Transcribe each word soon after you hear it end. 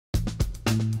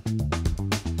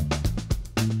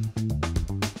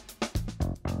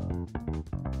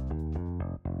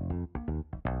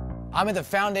I'm in the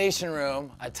foundation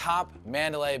room atop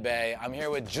Mandalay Bay. I'm here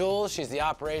with Jules. She's the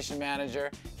operation manager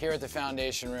here at the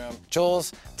foundation room.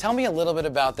 Jules, tell me a little bit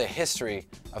about the history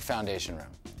of foundation room.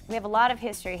 We have a lot of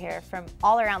history here from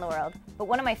all around the world, but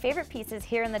one of my favorite pieces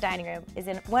here in the dining room is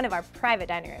in one of our private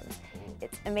dining rooms.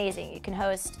 It's amazing. You can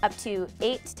host up to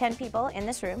 8 to 10 people in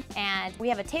this room, and we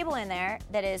have a table in there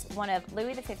that is one of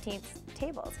Louis XV's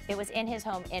tables. It was in his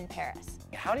home in Paris.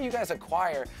 How do you guys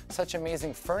acquire such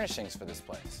amazing furnishings for this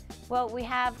place? Well, we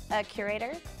have a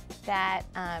curator that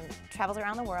travels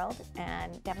around the world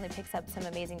and definitely picks up some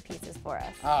amazing pieces for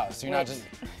us. Oh, so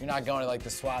you're not going to like the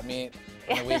swap meet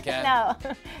on the weekend? No,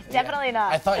 definitely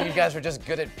not. I thought you guys were just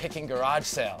good at picking garage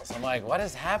sales. I'm like, what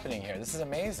is happening here? This is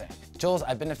amazing. Jules,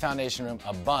 I've been to foundation room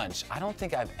a bunch. I don't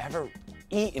think I've ever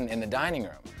eaten in the dining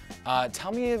room.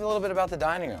 Tell me a little bit about the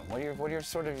dining room. What are your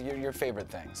sort of your favorite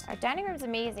things? Our dining room's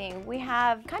amazing. We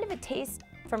have kind of a taste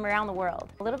from around the world.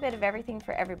 A little bit of everything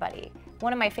for everybody.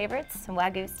 One of my favorites, some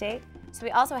Wagyu steak. So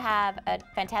we also have a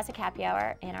fantastic happy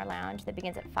hour in our lounge that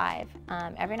begins at 5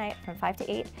 every night from 5 to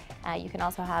 8. You can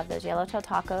also have those yellowtail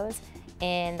tacos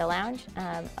in the lounge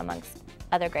amongst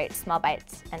other great small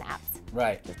bites and apps.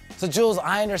 Right. So Jules,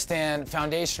 I understand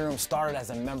foundation room started as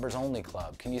a members only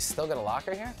club. Can you still get a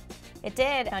locker here? It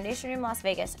did. Foundation Room Las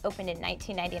Vegas opened in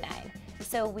 1999.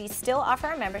 So we still offer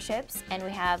our memberships, and we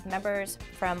have members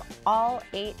from all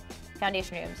 8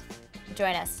 foundation rooms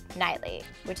join us nightly,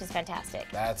 which is fantastic.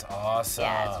 That's awesome.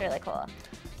 Yeah, it's really cool.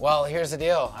 Well, here's the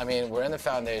deal. I mean, we're in the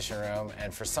foundation room,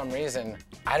 and for some reason,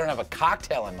 I don't have a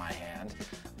cocktail in my hand.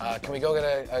 Can we go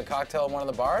get a cocktail at one of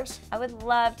the bars? I would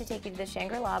love to take you to the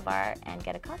Shangri-La bar and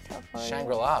get a cocktail for you.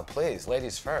 Shangri-La, please.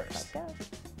 Ladies first. Let's go.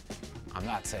 I'm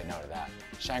not saying no to that.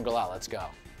 Shangri-La, let's go.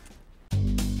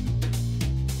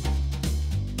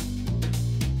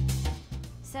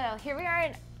 So here we are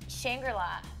in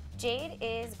Shangri-La. Jade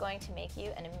is going to make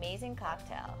you an amazing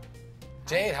cocktail.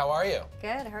 Jade, how are you?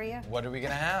 Good, how are you? What are we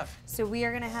gonna have? So we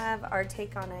are gonna have our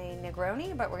take on a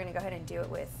Negroni, but we're gonna go ahead and do it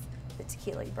with the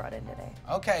tequila you brought in today.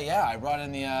 Okay, yeah, I brought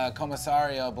in the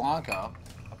Comisario Blanco,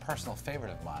 a personal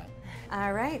favorite of mine.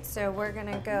 All right, so we're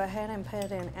gonna go ahead and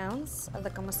put an ounce of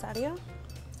the Comisario,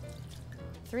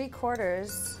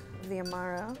 3/4 of the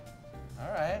Amaro. All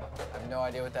right, I have no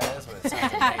idea what that is, but it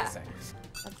sounds amazing.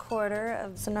 1/4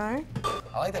 of Sonar.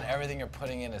 I like that everything you're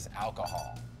putting in is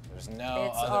alcohol. There's no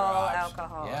It's other all option.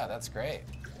 alcohol. Yeah, that's great.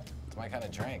 It's my kind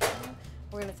of drink.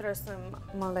 We're gonna throw some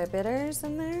Mandalay bitters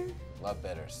in there. Love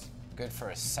bitters. Good for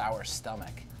a sour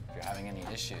stomach if you're having any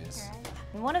issues.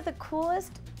 And one of the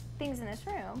coolest things in this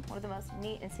room, one of the most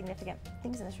neat and significant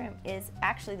things in this room, is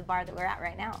actually the bar that we're at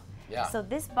right now. Yeah. So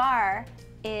this bar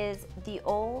is the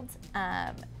old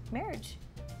marriage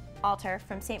altar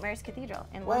from St. Mary's Cathedral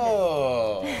in London.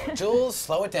 Whoa, Jules,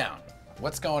 slow it down.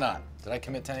 What's going on? Did I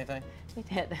commit to anything? We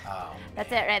did. Oh,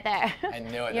 That's it right there. I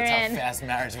knew it. You're That's in. how fast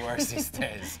marriage works these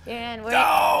days. You're in.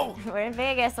 No! We're in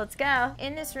Vegas. Let's go.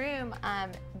 In this room,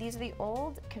 these are the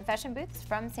old confession booths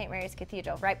from St. Mary's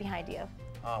Cathedral, right behind you.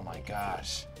 Oh my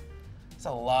gosh. There's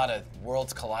a lot of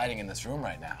worlds colliding in this room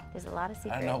right now. There's a lot of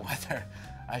secrets. I don't know whether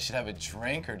I should have a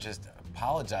drink or just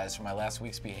apologize for my last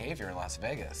week's behavior in Las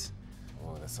Vegas.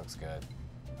 Ooh, this looks good.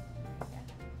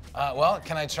 Well,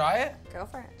 can I try it? Go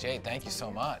for it. Jade, thank you so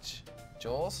much.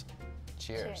 Jules,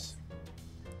 cheers.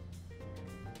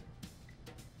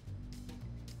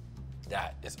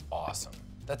 That is awesome.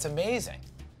 That's amazing.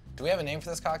 Do we have a name for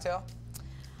this cocktail?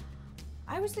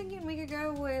 I was thinking we could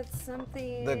go with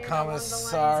something The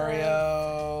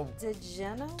Comisario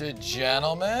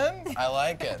DeGentlemen? I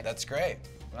like it. That's great.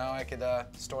 Now I could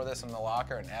store this in the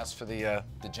locker and ask for the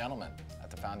gentleman at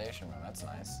the foundation room. That's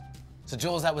nice. So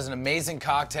Jules, that was an amazing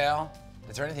cocktail.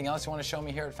 Is there anything else you want to show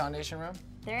me here at Foundation Room?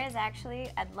 There is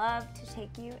actually. I'd love to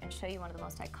take you and show you one of the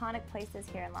most iconic places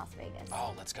here in Las Vegas.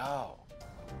 Oh, let's go.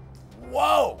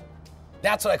 Whoa!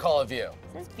 That's what I call a view.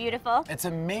 This is beautiful. It's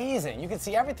amazing. You can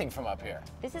see everything from up here.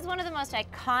 This is one of the most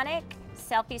iconic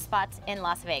selfie spots in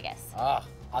Las Vegas. Oh,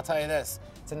 I'll tell you this.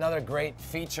 It's another great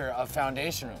feature of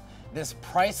Foundation Room. This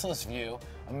priceless view,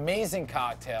 amazing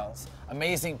cocktails,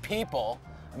 amazing people,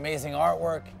 amazing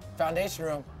artwork. Foundation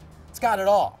Room, it's got it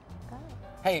all.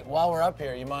 Hey, while we're up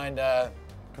here, you mind,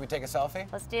 can we take a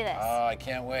selfie? Let's do this. Oh, I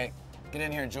can't wait. Get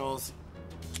in here, Jules.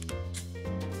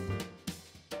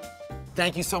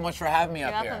 Thank you so much for having me You're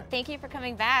up welcome. here. Thank you for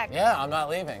coming back. Yeah, I'm not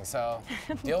leaving, so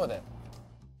deal with it.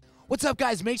 What's up,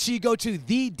 guys? Make sure you go to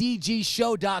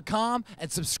thedgshow.com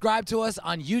and subscribe to us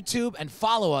on YouTube and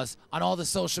follow us on all the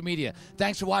social media.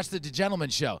 Thanks for watching the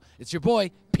DeGentlemen Show. It's your boy,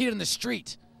 Pete on the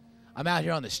street. I'm out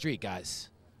here on the street, guys.